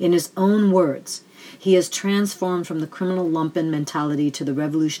 In his own words, he has transformed from the criminal lumpen mentality to the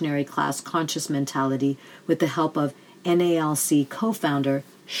revolutionary class conscious mentality with the help of NALC co-founder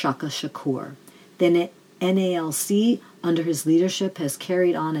Shaka Shakur. Then NALC, under his leadership, has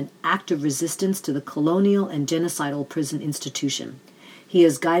carried on an active resistance to the colonial and genocidal prison institution. He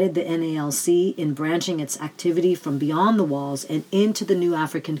has guided the NALC in branching its activity from beyond the walls and into the New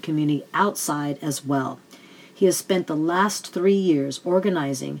African community outside as well. He has spent the last 3 years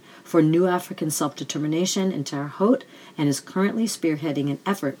organizing for New African self-determination in Terre Haute and is currently spearheading an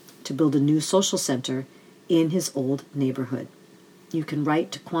effort to build a new social center in his old neighborhood. you can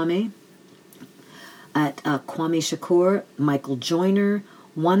write to Kwame at Kwame Shakur, Michael Joyner,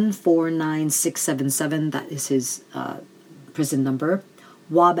 149677. That is his prison number.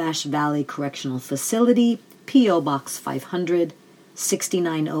 Wabash Valley Correctional Facility, P.O. Box 500,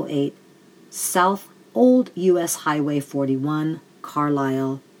 6908, South Old U.S. Highway 41,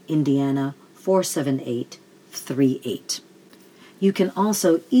 Carlisle, Indiana, 47838. You can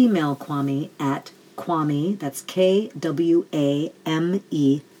also email Kwame at Kwame, that's Kwame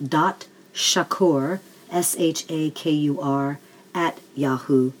 .Shakur, SHAKUR, at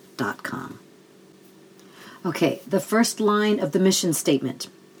yahoo.com. Okay, the first line of the mission statement.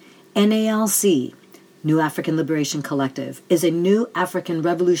 NALC, New African Liberation Collective, is a new African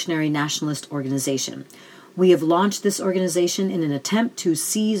revolutionary nationalist organization. We have launched this organization in an attempt to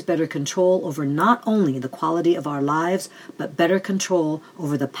seize better control over not only the quality of our lives, but better control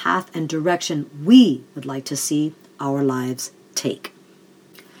over the path and direction we would like to see our lives take.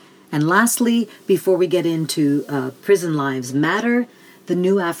 And lastly, before we get into Prison Lives Matter, the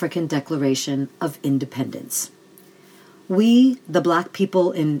New African Declaration of Independence. We, the Black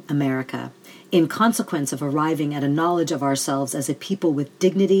people in America, in consequence of arriving at a knowledge of ourselves as a people with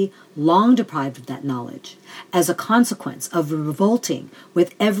dignity, long deprived of that knowledge, as a consequence of revolting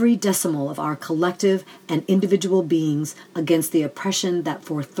with every decimal of our collective and individual beings against the oppression that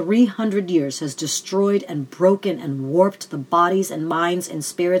for 300 years has destroyed and broken and warped the bodies and minds and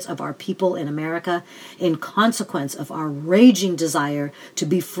spirits of our people in America, in consequence of our raging desire to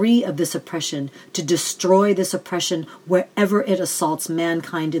be free of this oppression, to destroy this oppression wherever it assaults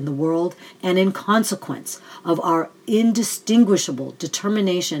mankind in the world, and in consequence of our indistinguishable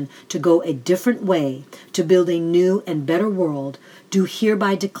determination to go a different way, to build a new and better world, do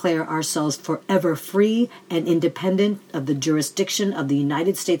hereby declare ourselves forever free and independent of the jurisdiction of the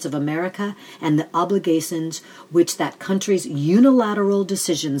United States of America and the obligations which that country's unilateral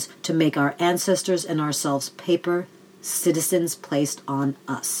decisions to make our ancestors and ourselves paper citizens placed on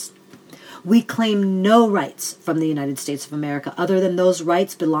us. We claim no rights from the United States of America other than those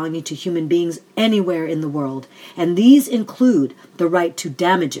rights belonging to human beings anywhere in the world, and these include the right to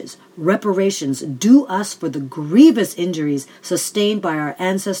damages, reparations due us for the grievous injuries sustained by our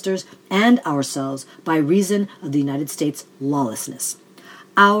ancestors and ourselves by reason of the United States lawlessness.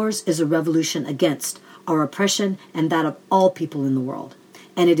 Ours is a revolution against our oppression and that of all people in the world,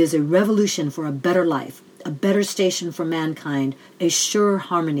 and it is a revolution for a better life, a better station for mankind, a surer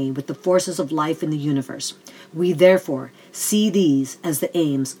harmony with the forces of life in the universe. We therefore see these as the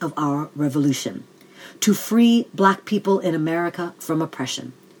aims of our revolution: to free Black people in America from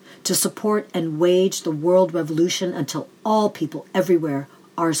oppression, to support and wage the world revolution until all people everywhere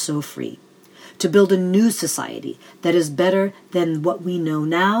are so free, to build a new society that is better than what we know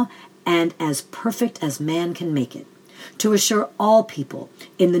now and as perfect as man can make it, to assure all people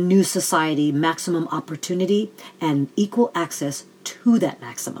in the new society maximum opportunity and equal access to that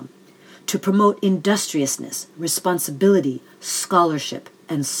maximum, to promote industriousness, responsibility, scholarship,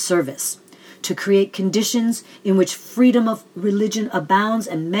 and service, to create conditions in which freedom of religion abounds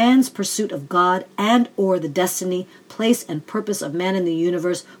and man's pursuit of God and or the destiny, place, and purpose of man in the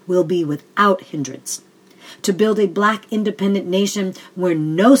universe will be without hindrance, to build a Black independent nation where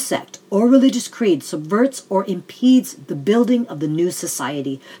no sect or religious creed subverts or impedes the building of the new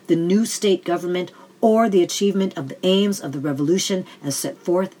society, the new state government, or the achievement of the aims of the revolution as set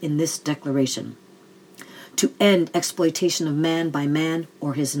forth in this declaration, to end exploitation of man by man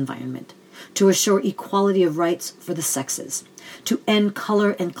or his environment, to assure equality of rights for the sexes, to end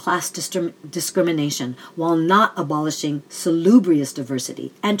color and class discrimination while not abolishing salubrious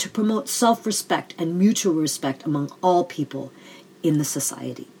diversity, and to promote self-respect and mutual respect among all people in the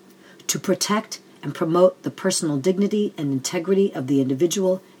society, to protect and promote the personal dignity and integrity of the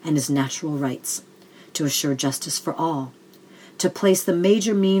individual and his natural rights, to assure justice for all, to place the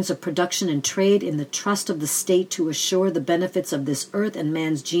major means of production and trade in the trust of the state to assure the benefits of this earth and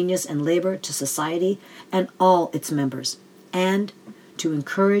man's genius and labor to society and all its members, and to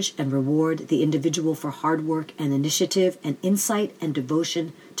encourage and reward the individual for hard work and initiative and insight and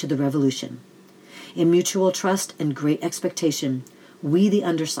devotion to the revolution. In mutual trust and great expectation, we, the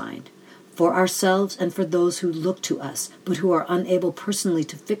undersigned, for ourselves and for those who look to us, but who are unable personally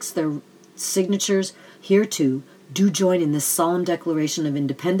to fix their signatures hereto, do join in this solemn declaration of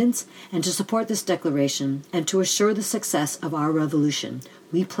independence, and to support this declaration and to assure the success of our revolution,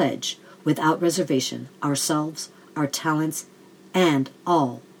 we pledge, without reservation, ourselves, our talents, and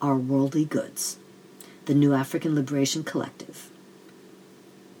all our worldly goods. The New African Liberation Collective.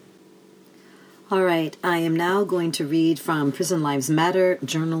 All right, I am now going to read from Prison Lives Matter,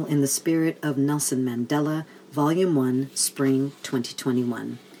 Journal in the Spirit of Nelson Mandela, Volume 1, Spring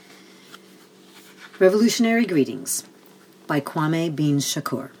 2021. Revolutionary Greetings by Kwame Beans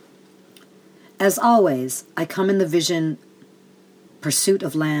Shakur. As always, I come in the vision, pursuit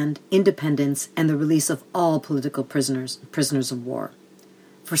of land, independence, and the release of all political prisoners of war.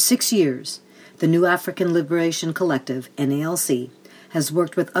 For 6 years, the New African Liberation Collective, NALC, has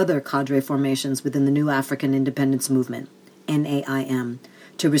worked with other cadre formations within the New African Independence Movement, NAIM,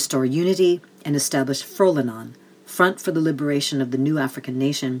 to restore unity and establish Frolinon, Front for the Liberation of the New African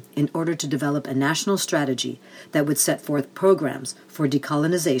Nation, in order to develop a national strategy that would set forth programs for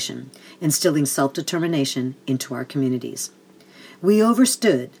decolonization, instilling self-determination into our communities. We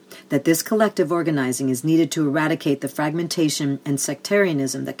understood that this collective organizing is needed to eradicate the fragmentation and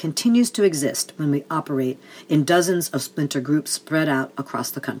sectarianism that continues to exist when we operate in dozens of splinter groups spread out across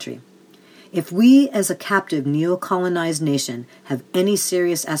the country. If we, as a captive neo-colonized nation, have any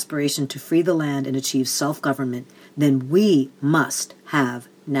serious aspiration to free the land and achieve self-government, then we must have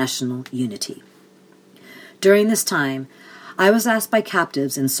national unity. During this time, I was asked by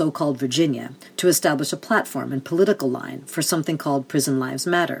captives in so-called Virginia to establish a platform and political line for something called Prison Lives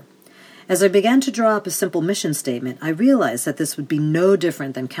Matter. As I began to draw up a simple mission statement, I realized that this would be no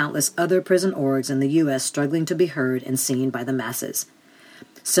different than countless other prison orgs in the U.S. struggling to be heard and seen by the masses.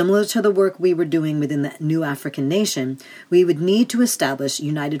 Similar to the work we were doing within the New African Nation, we would need to establish a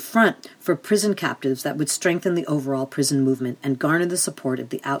united front for prison captives that would strengthen the overall prison movement and garner the support of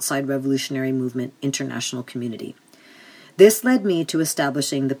the outside revolutionary movement international community. This led me to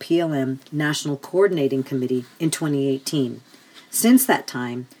establishing the PLM National Coordinating Committee in 2018. Since that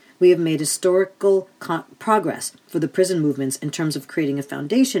time, we have made historical progress for the prison movements in terms of creating a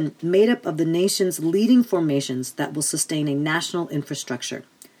foundation made up of the nation's leading formations that will sustain a national infrastructure.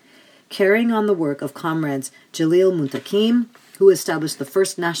 Carrying on the work of comrades Jalil Muntakim, who established the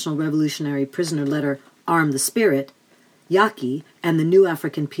first national revolutionary prisoner letter, Arm the Spirit, Yaki, and the New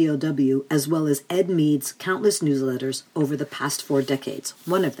African POW, as well as Ed Mead's countless newsletters over the past 4 decades,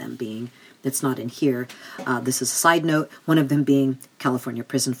 one of them being, it's not in here, this is a side note, one of them being California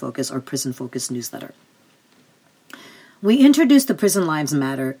Prison Focus or Prison Focus newsletter. We introduced the Prison Lives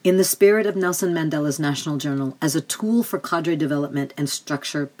Matter in the spirit of Nelson Mandela's National Journal as a tool for cadre development and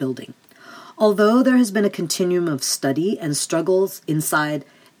structure building. Although there has been a continuum of study and struggles inside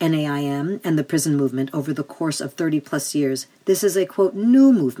NAIM and the prison movement over the course of 30-plus years, this is a, quote,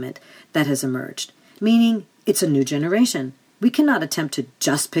 new movement that has emerged, meaning it's a new generation. We cannot attempt to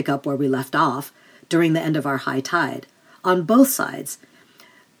just pick up where we left off during the end of our high tide. On both sides,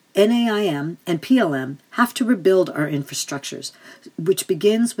 NAIM and PLM have to rebuild our infrastructures, which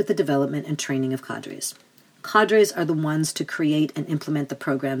begins with the development and training of cadres. Cadres are the ones to create and implement the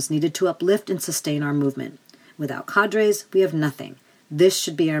programs needed to uplift and sustain our movement. Without cadres, we have nothing. This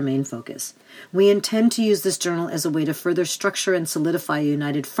should be our main focus. We intend to use this journal as a way to further structure and solidify a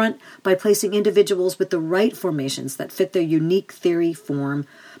united front by placing individuals with the right formations that fit their unique theory, form,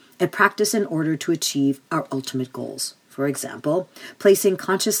 and practice in order to achieve our ultimate goals. For example, placing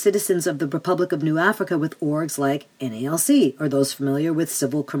conscious citizens of the Republic of New Africa with orgs like NALC, or those familiar with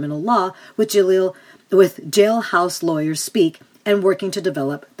civil criminal law with jailhouse lawyers speak, and working to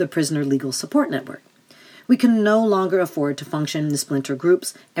develop the Prisoner Legal Support Network. We can no longer afford to function in splinter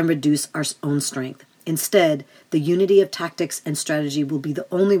groups and reduce our own strength. Instead, the unity of tactics and strategy will be the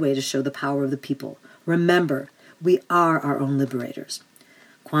only way to show the power of the people. Remember, we are our own liberators.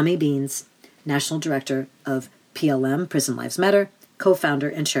 Kwame Beans, National Director of PLM, Prison Lives Matter, co-founder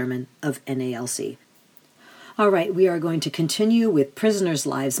and chairman of NALC. All right, we are going to continue with Prisoners'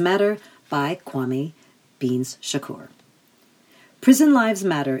 Lives Matter by Kwame Beans Shakur. Prison Lives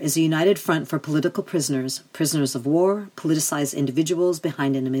Matter is a united front for political prisoners, prisoners of war, politicized individuals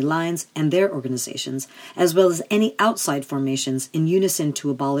behind enemy lines and their organizations, as well as any outside formations in unison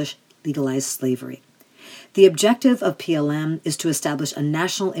to abolish legalized slavery. The objective of PLM is to establish a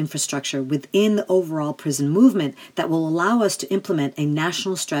national infrastructure within the overall prison movement that will allow us to implement a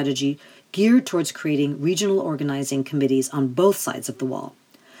national strategy geared towards creating regional organizing committees on both sides of the wall.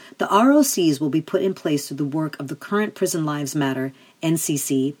 The ROCs will be put in place through the work of the current Prison Lives Matter,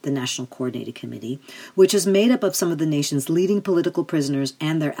 NCC, the National Coordinating Committee, which is made up of some of the nation's leading political prisoners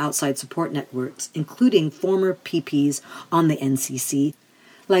and their outside support networks, including former PPs on the NCC,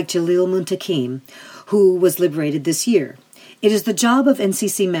 like Jalil Muntakim, who was liberated this year. It is the job of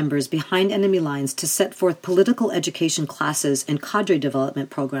NCC members behind enemy lines to set forth political education classes and cadre development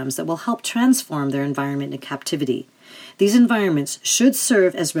programs that will help transform their environment in captivity. These environments should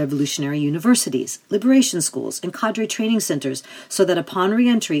serve as revolutionary universities, liberation schools, and cadre training centers so that upon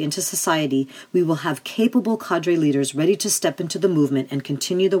re-entry into society, we will have capable cadre leaders ready to step into the movement and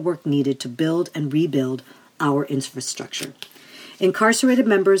continue the work needed to build and rebuild our infrastructure. Incarcerated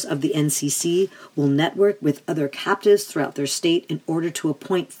members of the NCC will network with other captives throughout their state in order to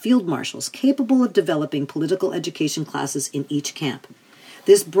appoint field marshals capable of developing political education classes in each camp.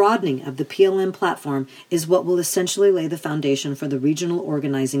 This broadening of the PLM platform is what will essentially lay the foundation for the regional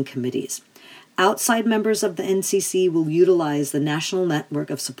organizing committees. Outside members of the NCC will utilize the national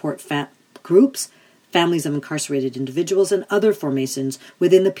network of support groups, families of incarcerated individuals, and other formations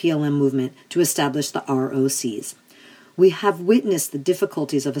within the PLM movement to establish the ROCs. We have witnessed the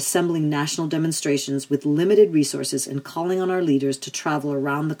difficulties of assembling national demonstrations with limited resources and calling on our leaders to travel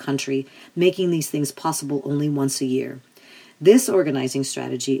around the country, making these things possible only once a year. This organizing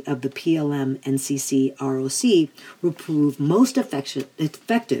strategy of the PLM-NCC ROC will prove most effective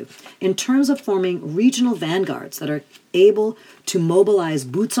in terms of forming regional vanguards that are able to mobilize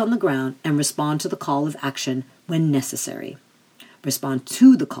boots on the ground and respond to the call of action when necessary.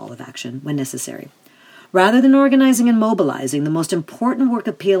 Rather than organizing and mobilizing, the most important work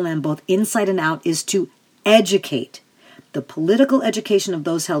of PLM, both inside and out, is to educate. The political education of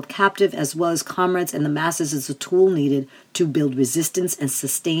those held captive, as well as comrades and the masses, is a tool needed to build resistance and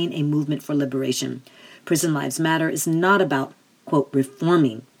sustain a movement for liberation. Prison Lives Matter is not about, quote,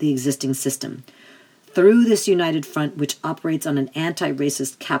 reforming the existing system. Through this united front, which operates on an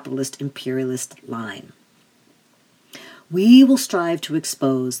anti-racist, capitalist, imperialist line, we will strive to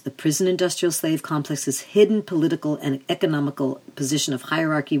expose the prison industrial slave complex's hidden political and economical position of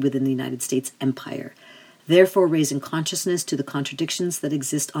hierarchy within the United States empire, therefore raising consciousness to the contradictions that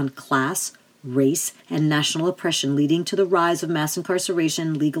exist on class, race, and national oppression, leading to the rise of mass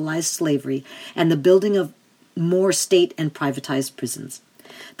incarceration, legalized slavery, and the building of more state and privatized prisons.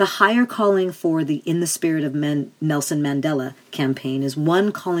 The higher calling for the In the Spirit of Nelson Mandela campaign is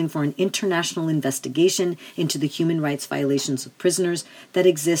one calling for an international investigation into the human rights violations of prisoners that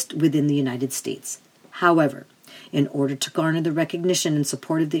exist within the United States. However, in order to garner the recognition and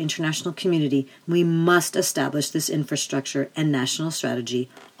support of the international community, we must establish this infrastructure and national strategy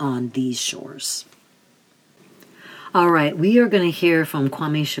on these shores. All right, we are going to hear from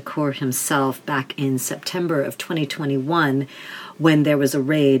Kwame Shakur himself back in September of 2021 when there was a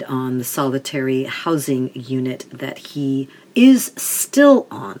raid on the solitary housing unit that he is still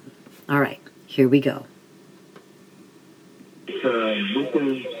on. All right, here we go. This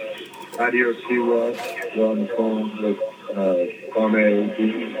is IDOC West. We're on the phone with Kwame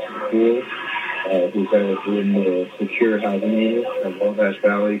Shakur, who's in the secure housing unit at Wabash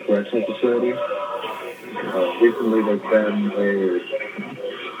Valley Correctional Facility. Recently, there's been a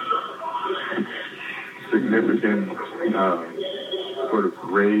significant sort of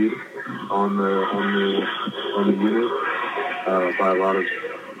raid on the unit by a lot of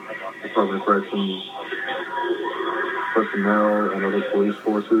Department of Corrections personnel and other police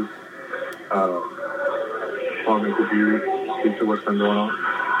forces. Kwame, could you speak to what's been going on?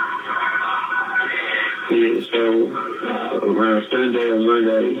 Yeah, so around Sunday or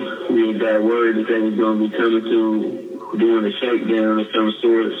Monday, we got word that they was going to be coming to doing a shakedown of some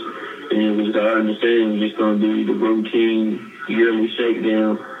sort. And it was our understanding it was just going to be the routine yearly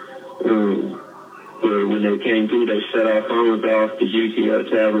shakedown. But when they came through, they shut our phones off, the GTL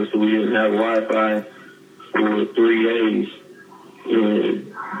tablets, so we didn't have Wi-Fi for 3 days.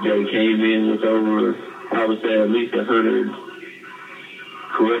 And they came in with over, I would say, at least 100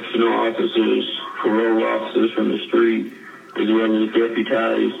 correctional officers, parole officers from the street, as well as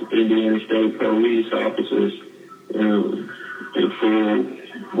deputized Indiana State Police officers, in full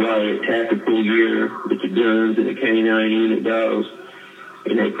riot tactical gear with the guns and the K-9 unit dogs,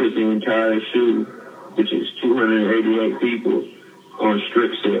 and they put the entire SHU, which is 288 people, on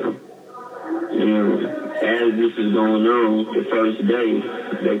strip cell. And as this is going on, the first day,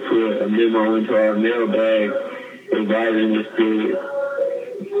 they put a memo into our mailbag advising us that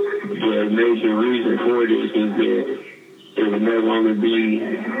the major reason for this is that there will no longer be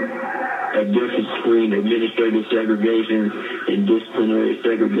a difference between administrative segregation and disciplinary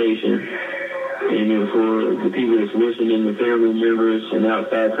segregation. And then for the people that's listening, the family members and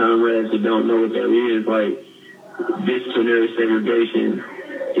outside comrades that don't know what that is, like, disciplinary segregation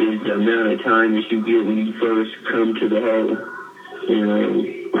is the amount of time that you get when you first come to the hole. You know,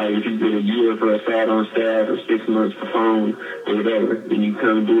 like if you get a year for assault on staff or 6 months for phone or whatever, then you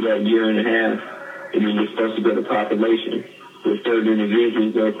come do that year and a half, and then you're supposed to go to population. With certain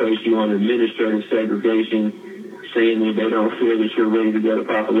individuals, they'll place you on administrative segregation, saying that they don't feel that you're ready to go to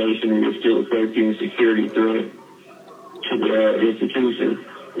population and you're still a safety and security threat to the institution.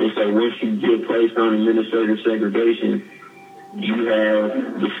 And so once you get placed on administrative segregation, you have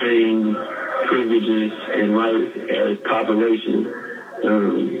the same privileges and rights as population.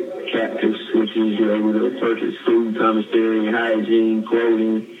 Cactus, which is you're able to purchase food, commissary, hygiene,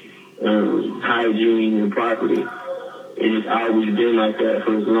 clothing, hygiene, and property. And it's always been like that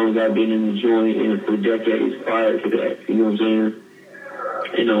for as long as I've been in the joint and for decades prior to that. You know what I'm saying?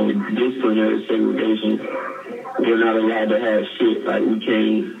 And on disciplinary segregation, we're not allowed to have shit. Like, we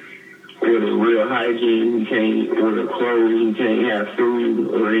can't order real hygiene, we can't order clothes, we can't have food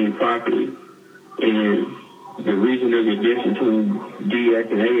or any property. And the reason there's a difference between DS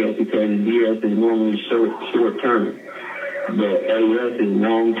and AS is because DS is normally short term, but AS is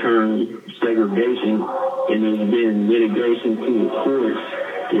long term segregation, and there's been litigation to the courts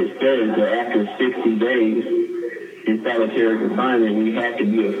that says that after 60 days in solitary confinement, we have to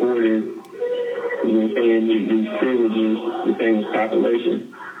be afforded, you know what I'm saying, these privileges, the same as population.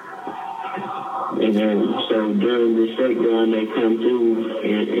 And so during the shakedown, they come through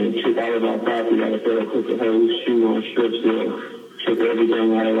and took all of our property. Like I said, they took the whole shoe on strip sale, took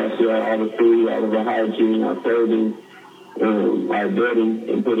everything out of our cell, all the food, all of our hygiene, our clothing, our bedding,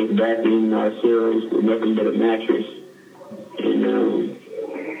 and put it back in our cells with nothing but a mattress. And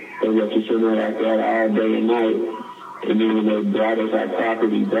they left us in there like that all day and night. And then when they brought us our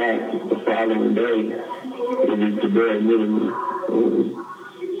property back the following day, it was the bare minimum.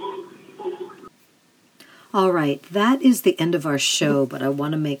 All right, that is the end of our show, but I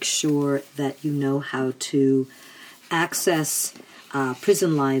want to make sure that you know how to access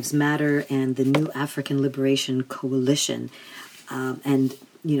Prison Lives Matter and the New African Liberation Coalition, and,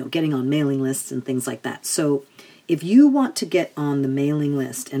 you know, getting on mailing lists and things like that. So if you want to get on the mailing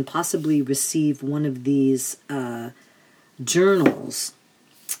list and possibly receive one of these journals,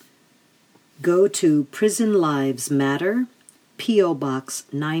 go to Prison Lives Matter, P.O. Box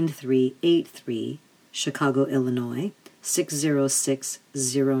 9383, Chicago, Illinois,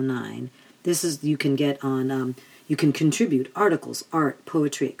 60609. This is, you can get on, you can contribute articles, art,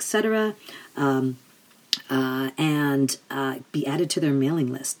 poetry, etc., and be added to their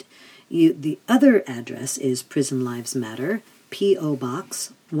mailing list. The other address is Prison Lives Matter, P.O.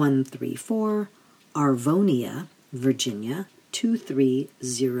 Box 134, Arvonia, Virginia,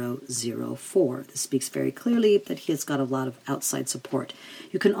 23004. This speaks very clearly that he has got a lot of outside support.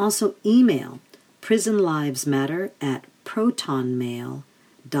 You can also email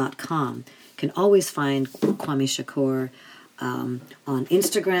prisonlivesmatter@protonmail.com. You can always find Kwame Shakur on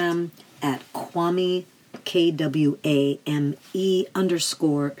Instagram at Kwame, KWAME_Shakur,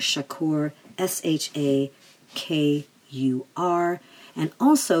 SHAKUR. And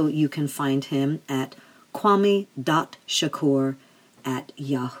also you can find him at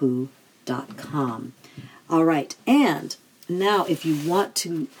kwame.shakur@yahoo.com. All right, and now if you want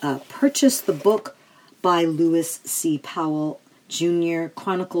to purchase the book by Lewis C. Powell Jr.,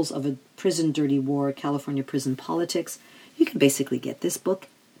 Chronicles of a Prison Dirty War, California Prison Politics, you can basically get this book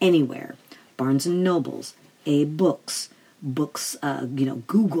anywhere. Barnes & Nobles, Books,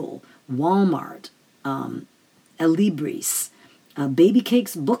 Google, Walmart, Alibris, Baby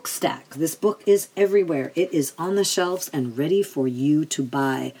Cakes Book Stack. This book is everywhere. It is on the shelves and ready for you to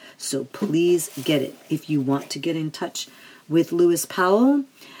buy. So please get it. If you want to get in touch with Lewis Powell,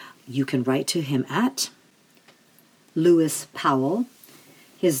 you can write to him at Lewis Powell.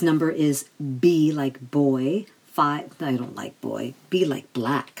 His number is B like boy, I don't like boy, B like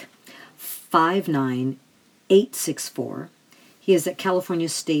black, 59864. He is at California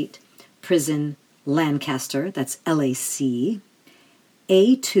State Prison, Lancaster, that's LAC,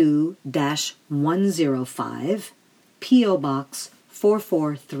 A2-105, P.O. Box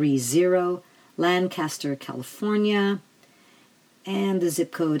 4430, Lancaster, California. And the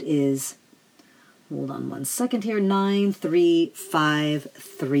zip code is, hold on one second here,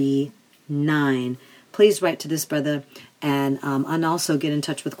 93539. Please write to this brother and also get in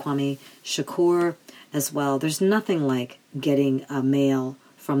touch with Kwame Shakur as well. There's nothing like getting a mail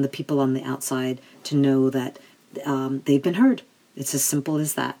from the people on the outside to know that they've been heard. It's as simple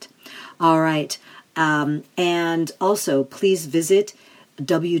as that. All right. And also, please visit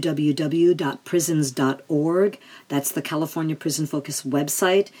www.prisons.org. That's the California Prison Focus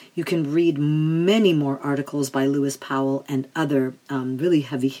website. You can read many more articles by Lewis Powell and other really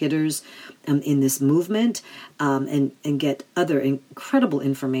heavy hitters in this movement, and get other incredible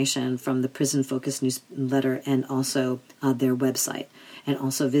information from the Prison Focus newsletter and also their website. And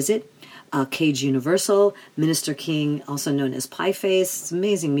also visit Cage Universal, Minister King, also known as Pieface. It's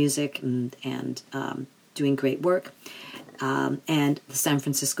amazing music and doing great work. And the San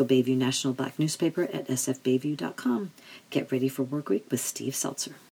Francisco Bayview National Black Newspaper at sfbayview.com. Get ready for work week with Steve Seltzer.